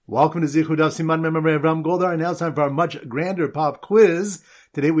Welcome to Zichud Daf Siman Memory of Ram Goldar, and now it's time for our much grander pop quiz.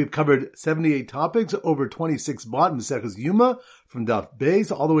 Today we've covered 78 topics, over 26 bot, Maseches Yoma, from Daf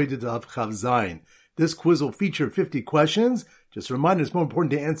Beis all the way to Daf Chav Zayin. This quiz will feature 50 questions. Just a reminder, it's more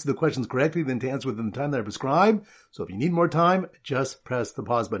important to answer the questions correctly than to answer within the time that I prescribe. So if you need more time, just press the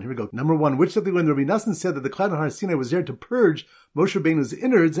pause button. Here we go. Number one, which study when Rabbi Nassan said that the cloud on Har Sinai was there to purge Moshe Rabbeinu's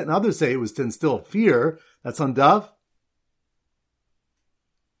innards, and others say it was to instill fear? That's on Daf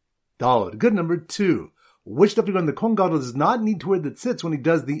Daled. Good. Number two. Which stuff when the Kohen Gadol does not need to wear the tzitz when he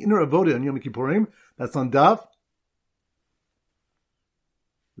does the inner avoda on Yom Kippurim? That's on Daf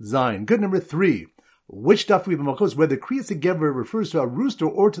Zayin. Good. Number three. Which daf we have a malchus where the kriyas gever refers to a rooster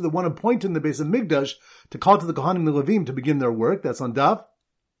or to the one appointed in the base of Migdash to call to the Kohanim and the Levim to begin their work? That's on Daf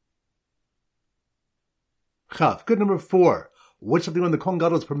Chaf. Good. Number four. Which of the when the Kohen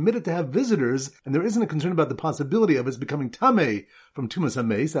Gadol is permitted to have visitors, and there isn't a concern about the possibility of his becoming tamei from tumas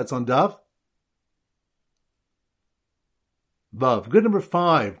hameis? That's on Daf Vav. Good. Number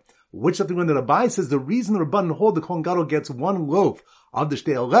five. Which of the when the Rabbi says the reason the Rabbanan hold the Kohen Gadol gets one loaf of the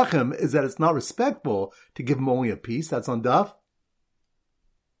shtei alechem is that it's not respectful to give him only a piece? That's on Daf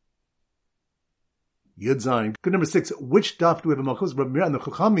Yud Zayin. Good. Number six. Which daf do we have a malchus Rabbi Meir and the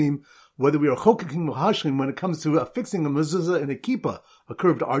Chachamim whether we are chokeking muhashrim when it comes to affixing a mezuzah in a kippah, a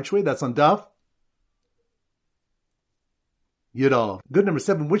curved archway? That's on Daf Yudal. Good. Number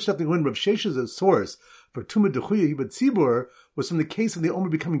seven. Which daf do we have Rav Shesha's source for Tumah Dechuya Yibad Tzibur was from the case of the Omer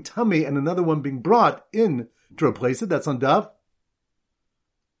becoming tamei and another one being brought in to replace it? That's on Daf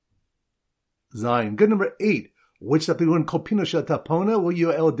Zayin. Good. Number eight. Which daf do we have Kolpino Shatapona will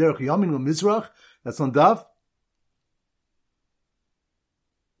you el derech yamin u'mizrach? That's on Daf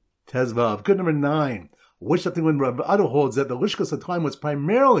Tezvav. Good. Number nine. Which daf do we when Rabbi Ado holds that the Lishkas HaTaim was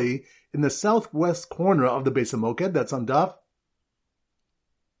primarily in the southwest corner of the Beis HaMoked? That's on Daf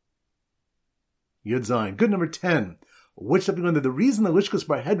Yud Zayin. Good. Number 10. Which daf do we when the reason the Lishkas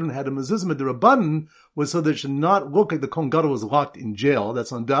Bar Hedron had a mezuzah d'Rabbanan was so that it should not look like the Kohen Gadol was locked in jail?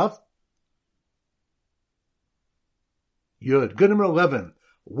 That's on Daf Yud. Good. Number 11.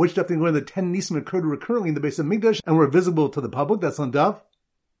 Which daf do we when the 10 nisim occurred recurrently in the Beis HaMikdash and were visible to the public? That's on Daf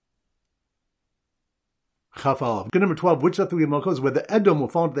Chafal. Good. Number 12. Which daf do we have malchus where the Edom will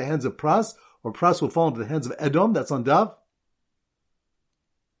fall into the hands of Pras, or Pras will fall into the hands of Edom? That's on Daf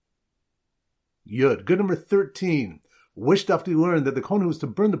Yud. Good. Number 13. Which daf do we learn that the Kohen who was to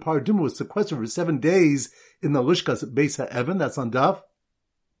burn the paraduma was sequestered for 7 days in the Lishkas Beis HaEvan? That's on Daf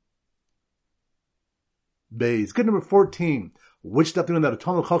Beis. Good. Number 14. Which daf do we learn that a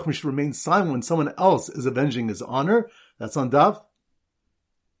Talmid Chacham should remain silent when someone else is avenging his honor? That's on Daf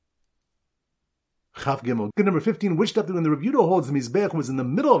Chaf Gimel. Good. Number 15. Which daf do we learn the Rav Yudah holds the Mizbeach was in the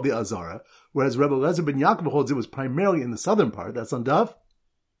middle of the Azara, whereas Rebbe Lezer ben Yaakov holds it was primarily in the southern part? That's on Daf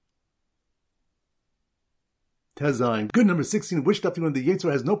Tezayin. Good. Number 16. Which daf do we learn the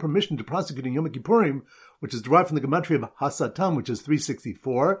Yetzer has no permission to prosecute in Yom Kippurim, which is derived from the gematria of Hasatam, which is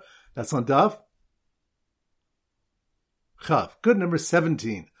 364? That's on Daf Chaf. Good. Number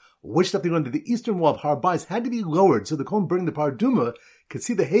 17. Which daf do we learn that the eastern wall of Har Bayis had to be lowered so the Kohen burning the paraduma could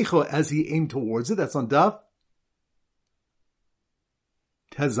see the heichal as he aimed towards it? That's on Daf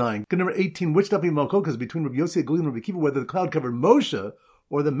Tezayin. Good. Number 18. Which daf do we malchokas between Rabbi Yossi Galil and Rabbi Kiva whether the cloud covered Moshe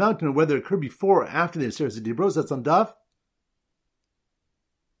or the mountain, or whether it occurred before or after the Aseret Dibros? That's on Daf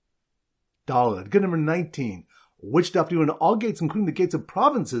Daled. Good. Number 19. Which daf do we learn all gates, including the gates of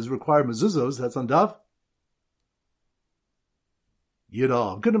provinces, require mezuzos? That's on Daf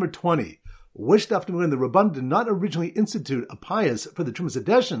Yudal. Good. Number 20. Which daf do we learn the Rabban did not originally institute a pious for the Trumas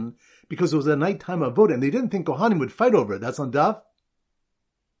Hadeshin because it was a nighttime avoda and they didn't think Kohanim would fight over it? That's on Daf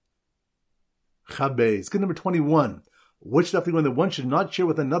Chabez. Good. Number 21. Which daf do we learn that one should not share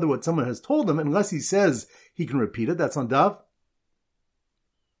with another what someone has told them unless he says he can repeat it? That's on Daf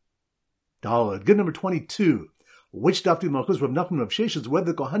Daled. Good. Number 22. Which daf do we malchus Rav Nachman Rav Sheshes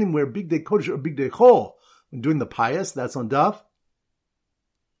whether the Kohanim wear big day kodesh or big day chol when doing the pious? That's on Daf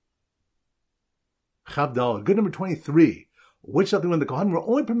Chavdal. Good. Number 23. Which daf do we learn the Kohanim were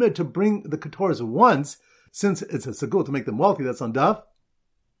only permitted to bring the Ketores once since it's a segul to make them wealthy? That's on Daf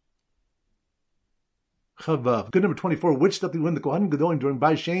Chavav. Good. Number 24. Which daf do we learn the Kohanim Gedolim during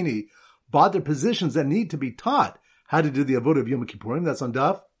Bai Sheni bought their positions that need to be taught how to do the avodah of Yom Kippurim? That's on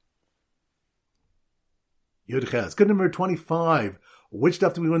Daf Yudches. Good. Number 25. Which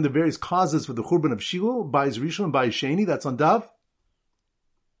daf do we learn the various causes for the Churban of Shiloh, Bais Rishon and Bais Sheni? That's on Daf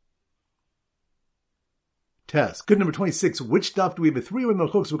Test. Good. Number 26. Which daf do we have a three-way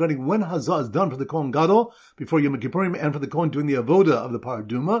malchus regarding when Hazah is done for the Kohen Gadol before Yom Kippurim and for the Kohen doing the avodah of the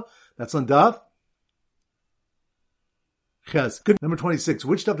paraduma? That's on Daf Ches. Good. Number 26.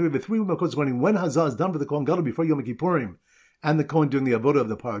 Which daf do we have a three Melchos running when Hazah is done for the Kohen Gadol before Yom Kippurim and the Kohen doing the avodah of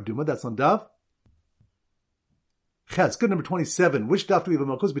the Paraduma? That's on daf. Ches. Good. Number 27. Which daf do we have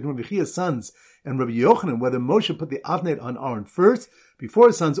a Melchos between Rechia's sons and Rabbi Yochanan, whether Moshe put the Avnet on Aaron first, before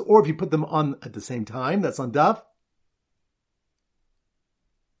his sons, or if he put them on at the same time? That's on daf.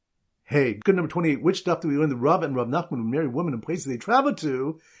 Hey. Good. Number 28. Which daf do we learn the Rav and Rav Nachman would marry women in places they traveled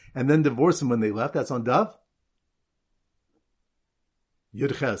to and then divorce them when they left? That's on daf.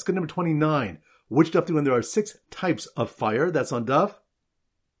 Yud Ches. Good. Number 29. Which daf do we learn there are 6 types of fire? That's on daf.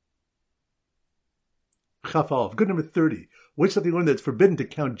 Chaf Aleph. Good. Number 30. Which daf do we learn that it's forbidden to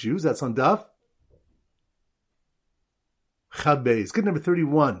count Jews? That's on daf. Chaf Beis. Good. Number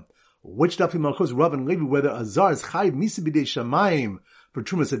 31. Which daf do we Malchus Rav and Levi whether Azar is chayiv misa b'dei shamayim for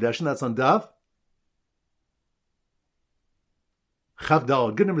Trumas Hadeshin? That's on daf. Chaf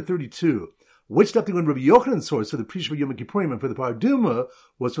Daled. Good. Number 32. Which daf do we learn Rabbi Yochanan's source for the Prisha for Yom Kippurim and for the Paraduma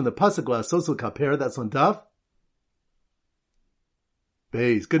was from the pasuk La'asosel Kaper? That's on daf.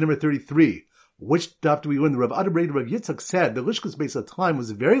 Beis. Good. Number 33. Which daf do we learn the Rav Adabrei Rav Yitzchak said the Lishkas Beis of time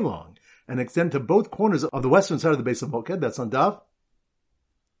was very long and extended to both corners of the western side of the Beis of Moked? That's on daf.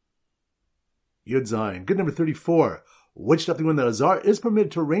 Yud Zayin. Good. Number 34. Which daf do we learn that Azar is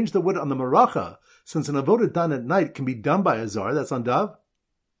permitted to arrange the wood on the Maracha since an avodah done at night can be done by Azar? That's on daf.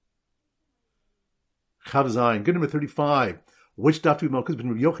 Chav Zayin. Good. Number 35. Which daf do we Malchus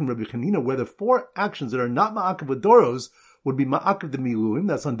between Rabbi Yochanan and Rabbi Chanina whether 4 actions that are not ma'akav v'doros would be ma'akav the miluim?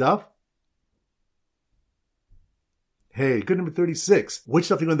 That's on daf. Hey, good. Number 36. Which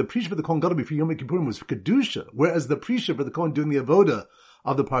daf do we learn the Prisha for the Kohen Gadol before Yom Kippurim was for Kedusha, whereas the Prisha for the Kohen doing the avodah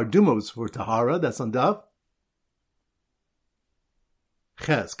of the Paraduma was for Tahara? That's on daf.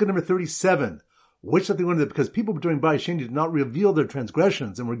 Ches. Good. Number 37. Which daf do we learn that because people during Bayis Sheni did not reveal their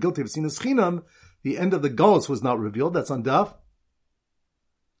transgressions and were guilty of sinas chinam, the end of the Galus was not revealed? That's on daf.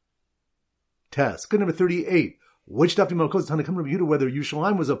 Tes. Good. Number 38. Which daf do we Malchus Tanakam Rabbi Yehuda whether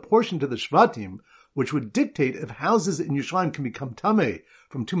Yerushalayim was a portion to the Shvatim, which would dictate if houses in Yerushalayim can become tameh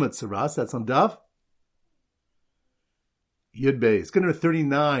from Tumat Saras? That's on daf. Yud Beis. Good. Number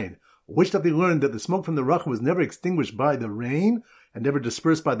 39. Which daf they learned that the smoke from the Racha was never extinguished by the rain and never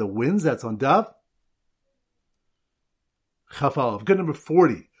dispersed by the winds? That's on daf. Chaf Aleph. Good. Number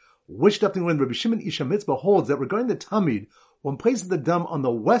 40. Which daf they learned Rabbi Shimon Isha Mitzvah holds that regarding the Tamid, one places the dam on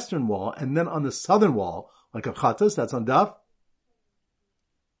the western wall and then on the southern wall, like a chatas? That's on daf.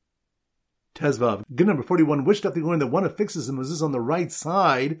 Tezvav. Good. Number 41. Which daf they learned that one affixes the mezuzah on the right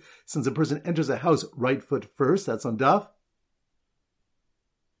side since a person enters a house right foot first? That's on daf.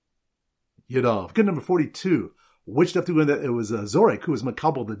 Yadav. Good. Number 42. Which daf do we learn that it was Zorek who was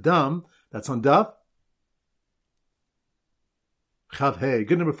makabel the dam? That's on daf. Chav Hey.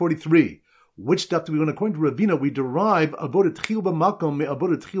 Good. Number 43. Which daf do we learn according to Ravina we derive avodah tchil b'makom me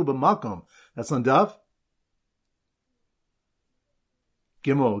avodah tchil b'makom? That's on daf.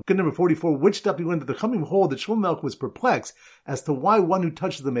 Gimel. Good. Number 44. Which daf do we learn that the Chamim hold that Shlomo Melech was perplexed as to why one who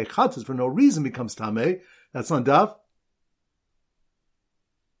touches the mechatzos for no reason becomes tameh? That's on daf.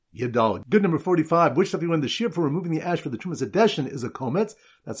 Yadal. Good. Number 45. Which daf do we learn the shear for removing the ash for the Trumas Hadeshin is a kometz?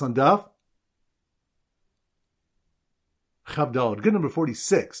 That's on daf. Chavdal. Good. Number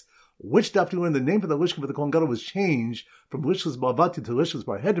 46. Which daf do we learn the name for the Lishka for the Kohen Gadol was changed from Lishkas Ba'avati to Lishkas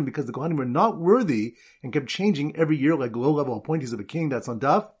Barhedrin because the Kohanim were not worthy and kept changing every year like low-level appointees of a king? That's on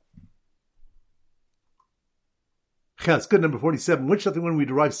daf. Ches. Good. Number 47. Which daf do we learn we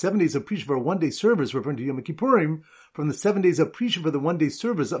derive 7 days of Prisha for a one-day service referring to Yom Kippurim from the 7 days of Prisha for the one-day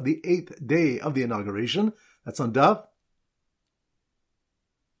service of the 8th day of the inauguration? That's on daf.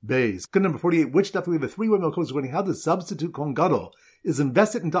 Beis. Good. Number 48. Which daf do we have a 3-way Melchos regarding how the substitute Kohen Gadol is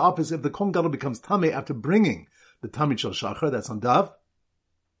invested into office if the Kohen Gadol becomes tameh after bringing the Tamid Shel Shachar? That's on daf.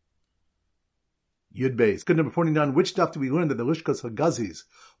 Yud Beis. Good. Number 49. Which daf do we learn that the Lishkas Hagazis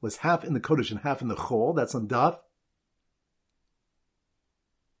was half in the Kodesh and half in the Chol? That's on daf.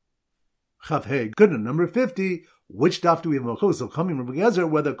 Chav Hey. Good. Number 50. Which daf do we have Melchos of Chamim Rabbi Eliezer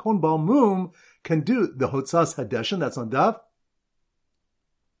whether Kohen Baal Mum can do the Hotzas Hadeshin? That's on daf.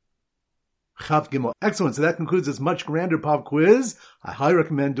 Chav Gimel. Excellent. So that concludes this much grander pop quiz. I highly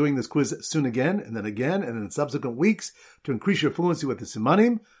recommend doing this quiz soon again, and then in subsequent weeks to increase your fluency with the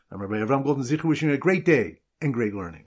Simanim. I'm Rabbi Avram Golden Zichu wishing you a great day and great learning.